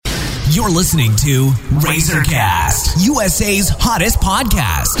You're listening to Razorcast, USA's hottest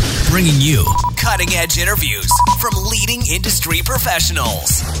podcast, bringing you cutting-edge interviews from leading industry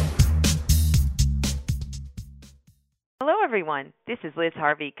professionals. Hello, everyone. This is Liz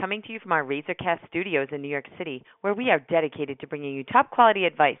Harvey coming to you from our Razorcast studios in New York City, where we are dedicated to bringing you top-quality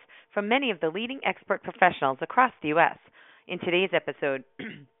advice from many of the leading expert professionals across the U.S. In today's episode,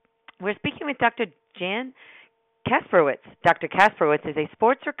 we're speaking with Dr. Jan Kasprowicz. Dr. Kasprowicz is a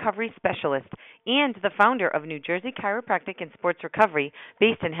sports recovery specialist and the founder of New Jersey Chiropractic and Sports Recovery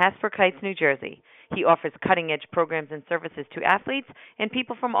based in Hasbrook Heights, New Jersey. He offers cutting-edge programs and services to athletes and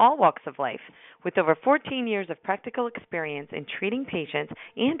people from all walks of life. With over 14 years of practical experience in treating patients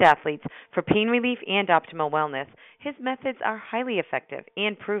and athletes for pain relief and optimal wellness, his methods are highly effective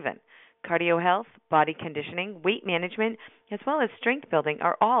and proven. Cardio health, body conditioning, weight management, as well as strength building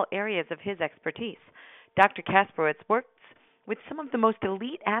are all areas of his expertise. Dr. Kasprowicz works with some of the most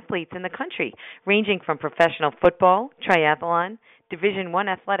elite athletes in the country, ranging from professional football, triathlon, Division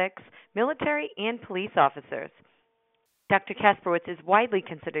I athletics, military, and police officers. Dr. Kasprowicz is widely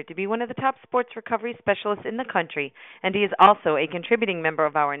considered to be one of the top sports recovery specialists in the country, and he is also a contributing member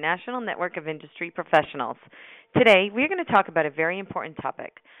of our national network of industry professionals. Today, we're going to talk about a very important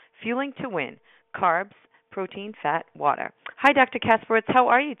topic, fueling to win, carbs, protein, fat, water. Hi, Dr. Kasprowicz. How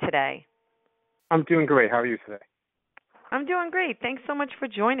are you today? I'm doing great. How are you today? I'm doing great. Thanks so much for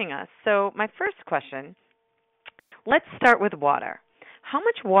joining us. So my first question, let's start with water. How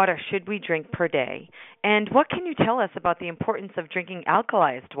much water should we drink per day? And what can you tell us about the importance of drinking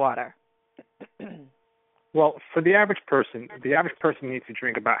alkalized water? Well, for the average person needs to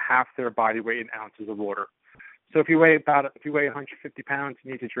drink about half their body weight in ounces of water. So if you weigh 150 pounds,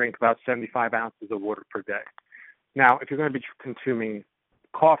 you need to drink about 75 ounces of water per day. Now, if you're going to be consuming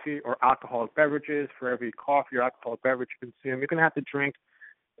coffee or alcoholic beverages, for every coffee or alcoholic beverage you consume, you're going to have to drink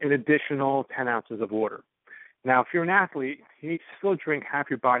an additional 10 ounces of water. Now, if you're an athlete, you need to still drink half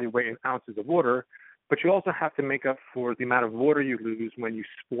your body weight in ounces of water, but you also have to make up for the amount of water you lose when you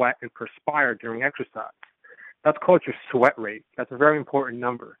sweat and perspire during exercise. That's called your sweat rate. That's a very important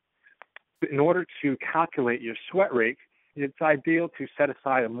number. In order to calculate your sweat rate, it's ideal to set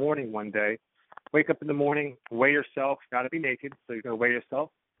aside a morning one day. Wake up in the morning, weigh yourself. Got to be naked, so you're going to weigh yourself.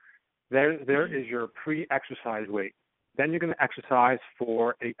 There is your pre-exercise weight. Then you're going to exercise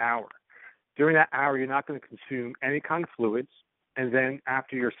for an hour. During that hour, you're not going to consume any kind of fluids. And then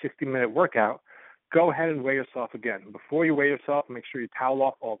after your 60-minute workout, go ahead and weigh yourself again. Before you weigh yourself, make sure you towel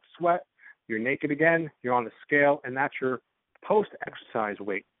off all the sweat. You're naked again. You're on the scale, and that's your post-exercise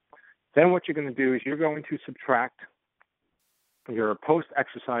weight. Then what you're going to do is you're going to subtract your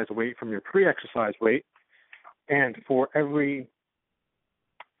post-exercise weight from your pre-exercise weight, and for every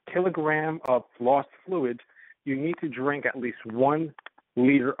kilogram of lost fluid, you need to drink at least 1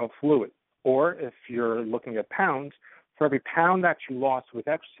 liter of fluid. Or if you're looking at pounds, for every pound that you lost with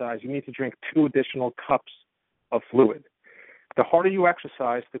exercise, you need to drink 2 additional cups of fluid. The harder you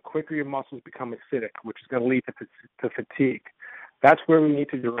exercise, the quicker your muscles become acidic, which is going to lead to fatigue. That's where we need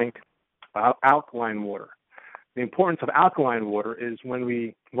to drink alkaline water. The importance of alkaline water is when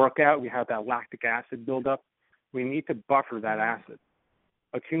we work out, we have that lactic acid buildup. We need to buffer that acid.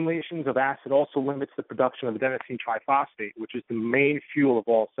 Accumulations of acid also limits the production of adenosine triphosphate, which is the main fuel of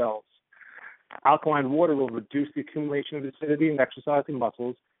all cells. Alkaline water will reduce the accumulation of acidity in exercising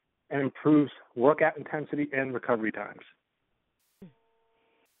muscles and improves workout intensity and recovery times.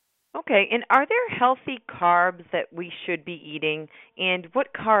 Okay, and are there healthy carbs that we should be eating, and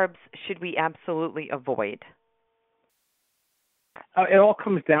what carbs should we absolutely avoid? It all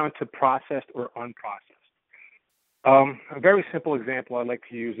comes down to processed or unprocessed. A very simple example I like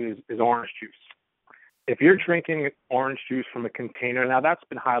to use is orange juice. If you're drinking orange juice from a container, now that's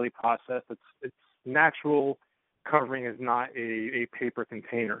been highly processed. It's natural covering is not a paper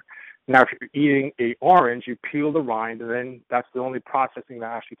container. Now, if you're eating an orange, you peel the rind, and then that's the only processing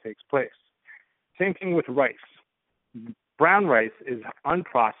that actually takes place. Same thing with rice. Brown rice is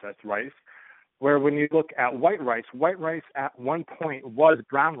unprocessed rice, where when you look at white rice at one point was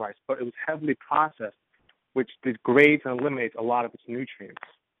brown rice, but it was heavily processed, which degrades and eliminates a lot of its nutrients.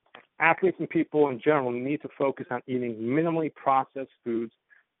 Athletes and people in general need to focus on eating minimally processed foods.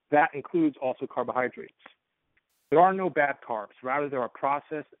 That includes also carbohydrates. There are no bad carbs. Rather, there are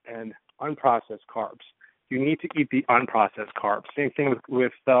processed and unprocessed carbs. You need to eat the unprocessed carbs. Same thing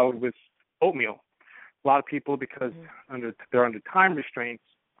with oatmeal. A lot of people, because they're under time restraints,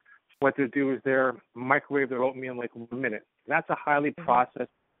 what they do is they're microwave their oatmeal in like 1 minute. That's a highly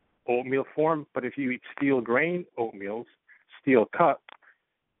processed oatmeal form, but if you eat steel grain oatmeals, steel cut,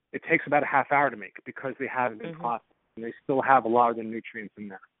 it takes about a half hour to make because they haven't been processed and they still have a lot of the nutrients in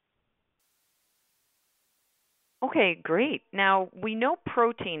there. Okay, great. Now, we know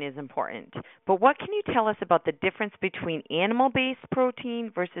protein is important, but what can you tell us about the difference between animal-based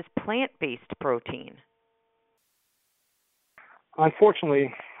protein versus plant-based protein?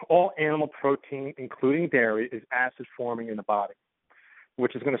 Unfortunately, all animal protein, including dairy, is acid-forming in the body,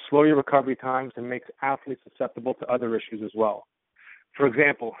 which is going to slow your recovery times and makes athletes susceptible to other issues as well. For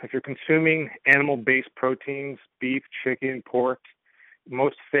example, if you're consuming animal-based proteins, beef, chicken, pork,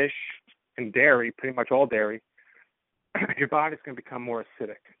 most fish, and dairy, pretty much all dairy, your body's going to become more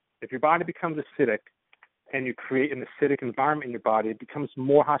acidic. If your body becomes acidic and you create an acidic environment in your body, it becomes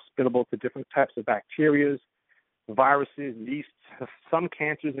more hospitable to different types of bacteria, viruses, yeasts, some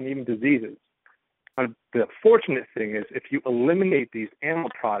cancers, and even diseases. The fortunate thing is if you eliminate these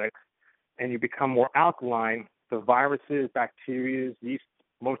animal products and you become more alkaline, the viruses, bacteria, yeasts,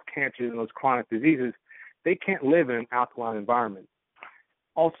 most cancers, and those chronic diseases, they can't live in an alkaline environment.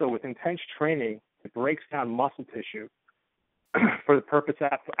 Also, with intense training, it breaks down muscle tissue for the purpose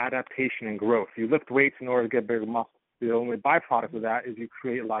of adaptation and growth. You lift weights in order to get bigger muscle. The only byproduct of that is you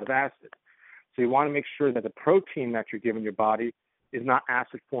create a lot of acid. So you want to make sure that the protein that you're giving your body is not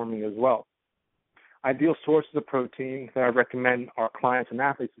acid-forming as well. Ideal sources of protein that I recommend our clients and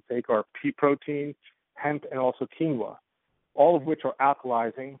athletes to take are pea protein, hemp, and also quinoa, all of which are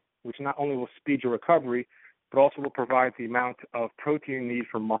alkalizing, which not only will speed your recovery, but also will provide the amount of protein you need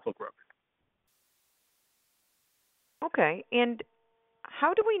for muscle growth. Okay, and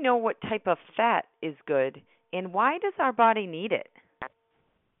how do we know what type of fat is good, and why does our body need it?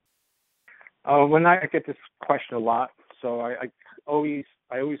 When I get this question a lot, so I always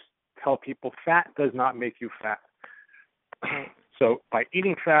tell people fat does not make you fat. So by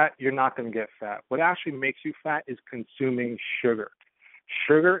eating fat, you're not going to get fat. What actually makes you fat is consuming sugar.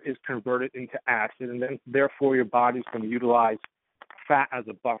 Sugar is converted into acid, and then therefore your body's going to utilize fat as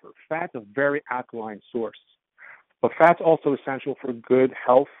a buffer. Fat's a very alkaline source. But fat's also essential for good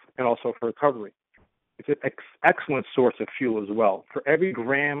health and also for recovery. It's an excellent source of fuel as well. For every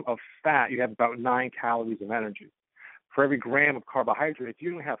gram of fat, you have about 9 calories of energy. For every gram of carbohydrates,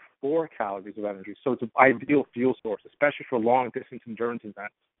 you only have 4 calories of energy. So it's an ideal fuel source, especially for long-distance endurance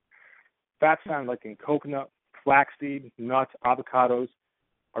events. Fats found like in coconut, flaxseed, nuts, avocados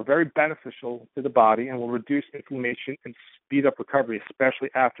are very beneficial to the body and will reduce inflammation and speed up recovery, especially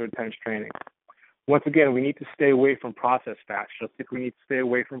after intense training. Once again, we need to stay away from processed fats, just like we need to stay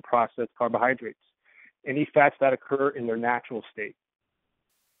away from processed carbohydrates. Any fats that occur in their natural state.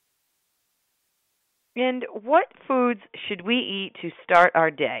 And what foods should we eat to start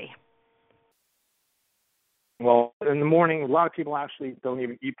our day? Well, in the morning, a lot of people actually don't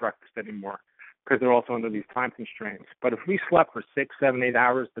even eat breakfast anymore because they're also under these time constraints. But if we slept for 6, 7, 8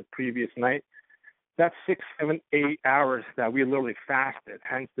 hours the previous night, that's 6, 7, 8 hours that we literally fasted,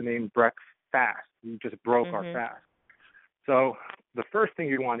 hence the name breakfast fast. We just broke our fast. So the first thing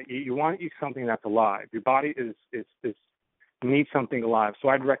you want to eat something that's alive. Your body needs something alive. So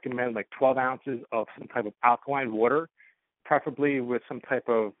I'd recommend like 12 ounces of some type of alkaline water, preferably with some type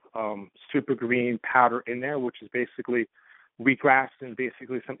of super green powder in there, which is basically wheatgrass and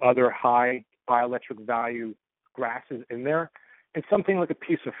basically some other high bioelectric value grasses in there, and something like a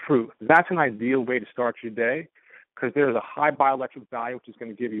piece of fruit. That's an ideal way to start your day because there's a high bioelectric value which is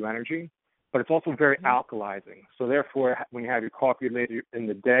going to give you energy, but it's also very alkalizing. So therefore, when you have your coffee later in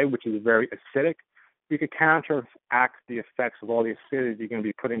the day, which is very acidic, you can counteract the effects of all the acidity you're going to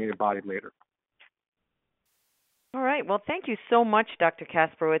be putting in your body later. All right. Well, thank you so much, Dr.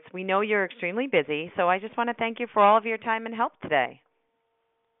 Kasprowicz. We know you're extremely busy, so I just want to thank you for all of your time and help today.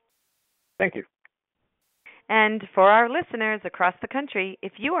 Thank you. And for our listeners across the country,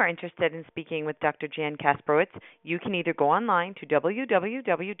 if you are interested in speaking with Dr. Jan Kasprowicz, you can either go online to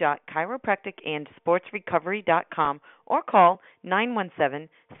www.chiropracticandsportsrecovery.com or call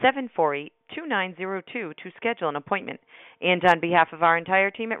 917-748-2902 to schedule an appointment. And on behalf of our entire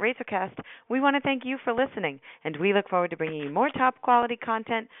team at RazorCast, we want to thank you for listening, and we look forward to bringing you more top-quality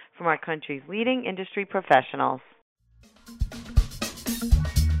content from our country's leading industry professionals.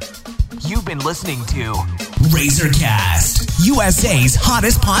 You've been listening to RazorCast, USA's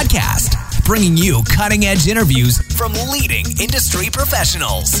hottest podcast, bringing you cutting-edge interviews from leading industry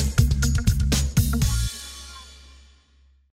professionals.